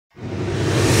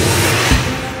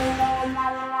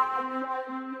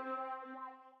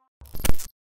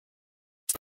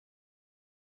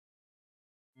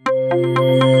Often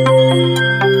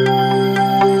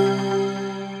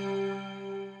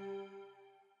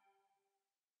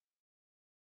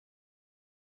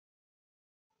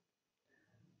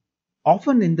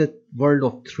in the world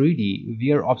of 3D,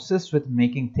 we are obsessed with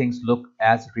making things look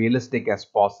as realistic as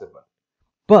possible.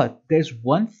 But there's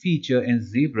one feature in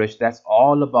ZBrush that's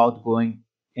all about going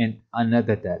in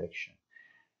another direction.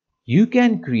 You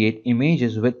can create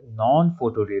images with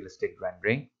non-photorealistic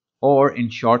rendering, or in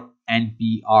short,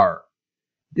 NPR.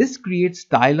 This creates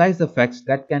stylized effects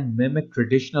that can mimic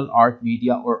traditional art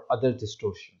media or other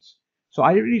distortions. So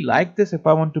I really like this if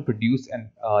I want to produce an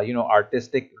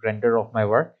artistic render of my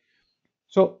work.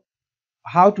 So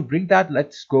how to bring that?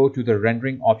 Let's go to the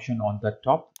rendering option on the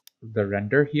top, the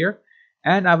render here,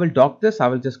 and I will dock this. I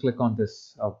will just click on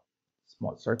this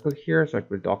small circle here, so it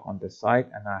will dock on this side,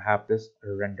 and I have this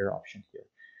render option here.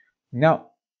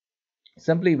 Now,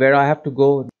 simply where I have to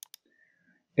go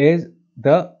is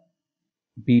the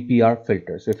BPR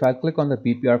filter. So if I click on the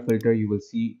BPR filter, you will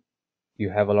see you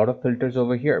have a lot of filters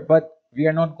over here, but we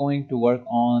are not going to work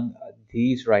on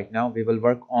these right now. We will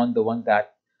work on the one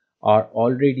that are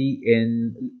already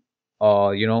in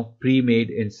pre-made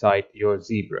inside your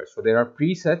ZBrush. So there are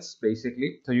presets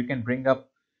basically, so you can bring up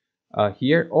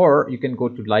here, or you can go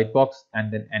to Lightbox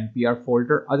and then NPR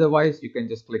folder. Otherwise you can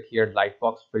just click here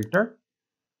Lightbox filter,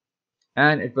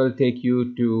 and it will take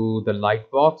you to the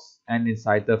Lightbox and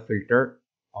inside the filter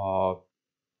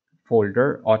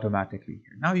folder automatically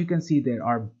here. Now you can see there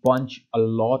are a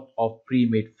lot of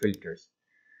pre-made filters.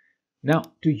 Now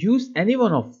to use any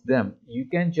one of them, you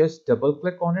can just double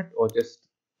click on it, or just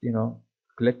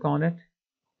click on it,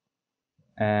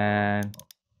 and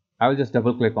I will just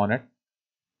double click on it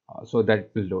so that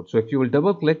it will load. So if you will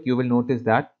double click, you will notice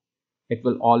that it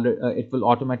will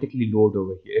automatically load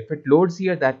over here. If it loads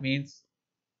here, that means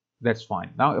that's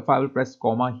fine. Now if I will press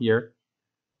comma here,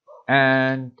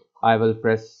 and I will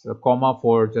press a comma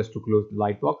for just to close the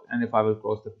Lightbox, and if I will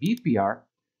close the BPR,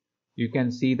 you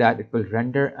can see that it will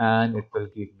render and it will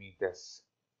give me this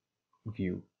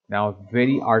view. Now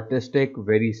very artistic,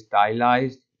 very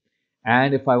stylized.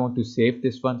 And if I want to save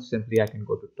this one, simply I can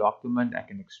go to document, I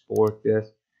can export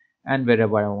this, and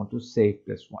wherever I want to save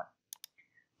this one.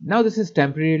 Now this is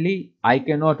temporarily, I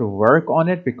cannot work on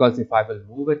it because if I will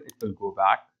move it, it will go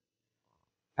back,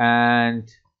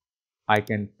 and I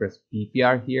can press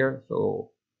PPR here,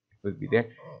 so it will be there.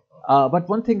 But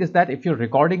one thing is that if you're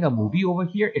recording a movie over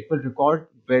here, it will record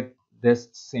with this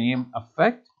same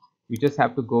effect. You just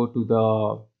have to go to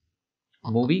the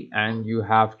movie, and you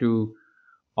have to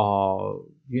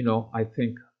I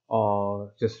think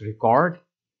just record.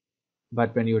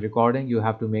 But when you're recording, you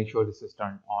have to make sure this is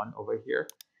turned on over here,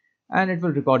 and it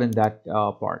will record in that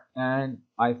part. And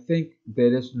I think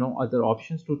there is no other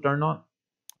options to turn on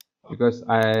because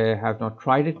I have not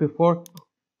tried it before.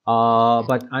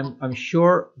 But I'm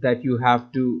sure that you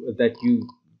have to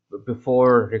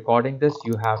before recording this,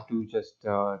 you have to just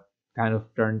kind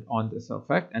of turn on this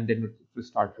effect, and then it will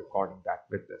start recording that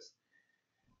with this.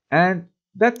 And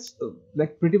that's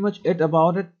like pretty much it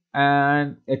about it,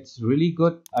 and it's really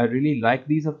good. I really like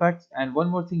these effects. And one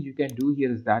more thing you can do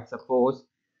here is that suppose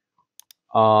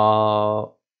uh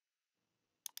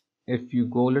if you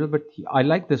go a little bit, I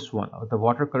like this one, the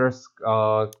watercolors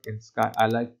in sky. I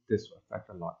like this effect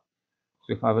a lot.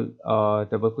 So if I will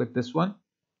double click this one,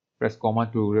 press comma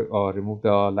to remove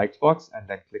the light box, and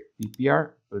then click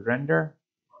PPR, will render,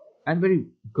 and very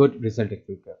good result it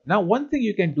will give. Now one thing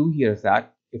you can do here is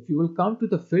that if you will come to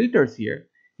the filters here,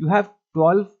 you have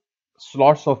 12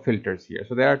 slots of filters here.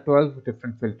 So there are 12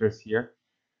 different filters here,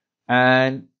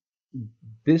 and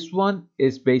this one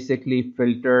is basically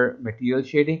filter material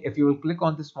shading. If you will click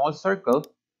on the small circle,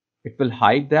 it will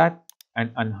hide that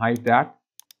and unhide that.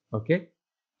 Okay,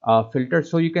 filter,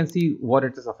 so you can see what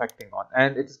it is affecting on,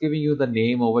 and it is giving you the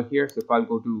name over here. So if I'll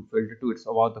go to filter 2, it's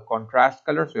about the contrast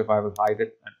color. So if I will hide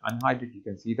it and unhide it, you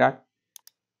can see that.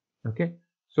 Okay,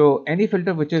 so any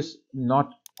filter which is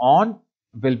not on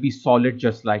will be solid,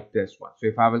 just like this one. So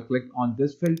if I will click on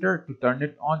this filter to turn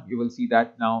it on, you will see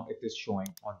that now it is showing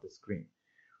on the screen.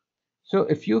 So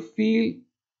if you feel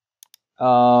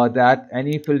that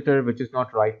any filter which is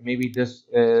not right, maybe this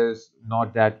is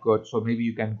not that good, so maybe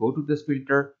you can go to this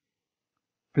filter,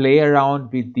 play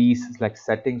around with these like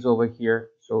settings over here.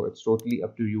 So it's totally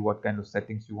up to you what kind of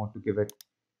settings you want to give it.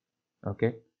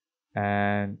 Okay,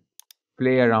 and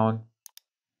play around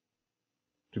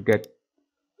to get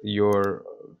your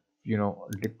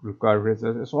required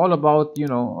results. It's all about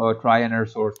try and error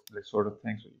sort of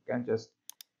thing. So you can just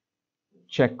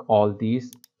check all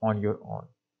these on your own.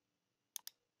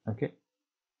 Okay,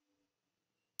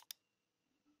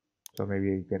 So maybe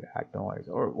you can add noise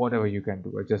or whatever you can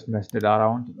do. I just messed it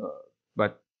around,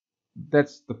 but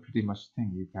that's the pretty much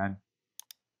thing. You can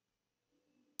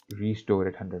restore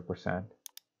it 100%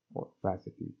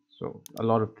 opacity. So a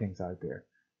lot of things are there.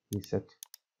 Reset,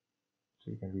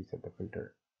 so you can reset the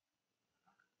filter.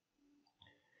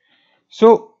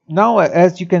 So now,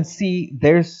 as you can see,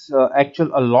 there's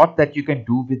actual a lot that you can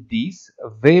do with these,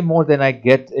 way more than I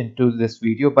get into this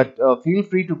video, but feel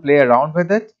free to play around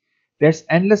with it. There's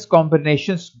endless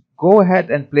combinations. Go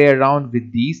ahead and play around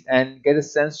with these and get a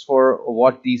sense for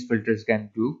what these filters can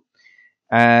do.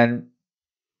 And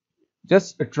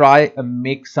just try and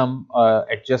make some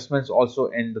adjustments also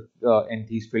in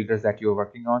these filters that you're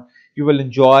working on. You will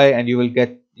enjoy and you will get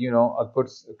a good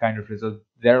kind of result.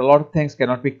 There are a lot of things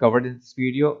cannot be covered in this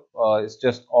video. It's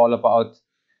just all about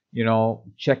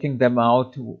checking them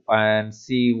out and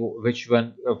see which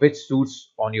one which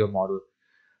suits on your model.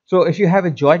 So if you have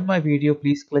enjoyed my video,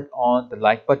 please click on the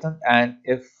like button. And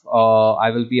if I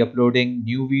will be uploading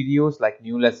new videos like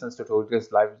new lessons,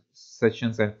 tutorials, live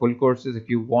sessions, and full courses, if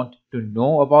you want to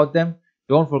know about them,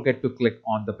 don't forget to click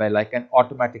on the bell icon.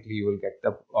 Automatically, you will get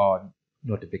the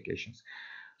notifications.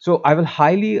 So I will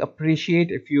highly appreciate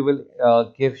if you will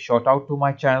give shout out to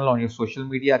my channel on your social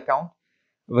media account,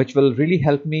 which will really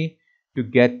help me to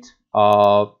get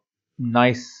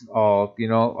nice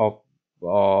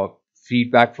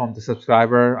feedback from the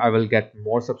subscriber. I will get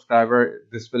more subscriber.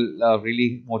 This will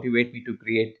really motivate me to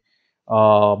create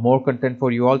more content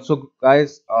for you also,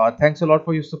 guys. Thanks a lot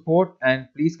for your support, and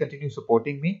please continue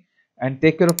supporting me, and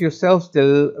take care of yourselves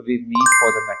till we meet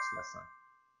for the next lesson.